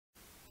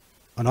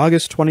On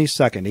August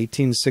 22,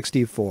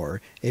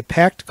 1864, a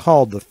pact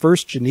called the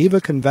First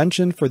Geneva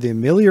Convention for the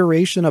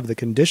Amelioration of the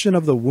Condition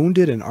of the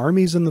Wounded and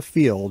Armies in the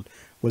Field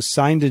was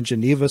signed in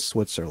Geneva,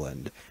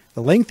 Switzerland.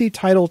 The lengthy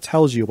title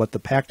tells you what the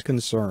pact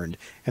concerned,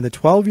 and the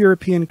 12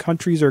 European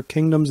countries or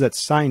kingdoms that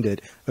signed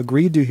it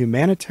agreed to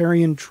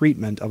humanitarian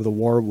treatment of the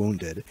war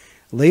wounded.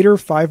 Later,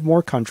 5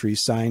 more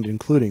countries signed,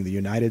 including the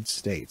United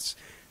States.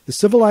 The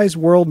civilized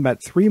world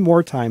met 3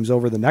 more times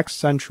over the next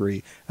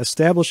century,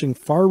 establishing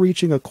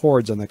far-reaching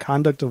accords on the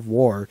conduct of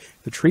war,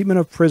 the treatment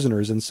of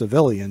prisoners and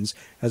civilians,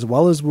 as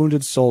well as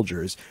wounded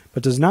soldiers,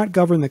 but does not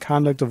govern the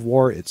conduct of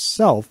war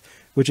itself,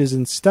 which is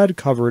instead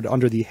covered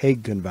under the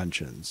Hague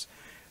Conventions.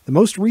 The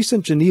most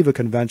recent Geneva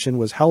Convention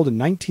was held in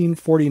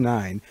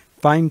 1949,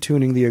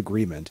 fine-tuning the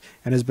agreement,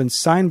 and has been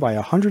signed by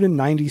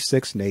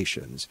 196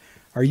 nations.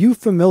 Are you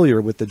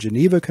familiar with the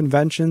Geneva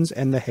Conventions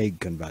and the Hague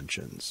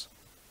Conventions?